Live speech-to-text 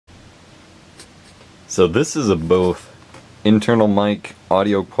So this is a both internal mic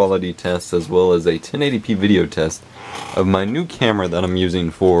audio quality test as well as a 1080p video test of my new camera that I'm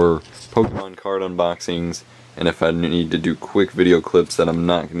using for Pokemon card unboxings, and if I need to do quick video clips that I'm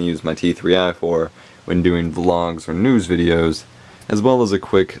not going to use my T3i for when doing vlogs or news videos, as well as a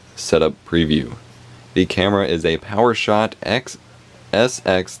quick setup preview. The camera is a PowerShot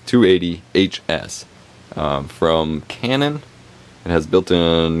SX280 HS from Canon. It has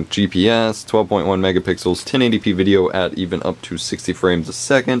built-in GPS, 12.1 megapixels, 1080p video at even up to 60 frames a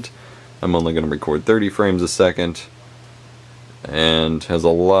second. I'm only going to record 30 frames a second, and has a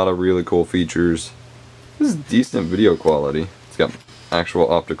lot of really cool features. This is decent video quality. It's got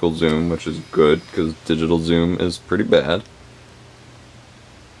actual optical zoom, which is good because digital zoom is pretty bad.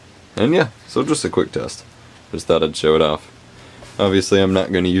 And yeah, so just a quick test. Just thought I'd show it off. Obviously I'm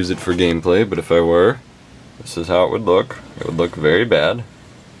not going to use it for gameplay, but if I were, this is how it would look. It would look very bad.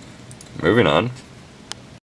 Moving on.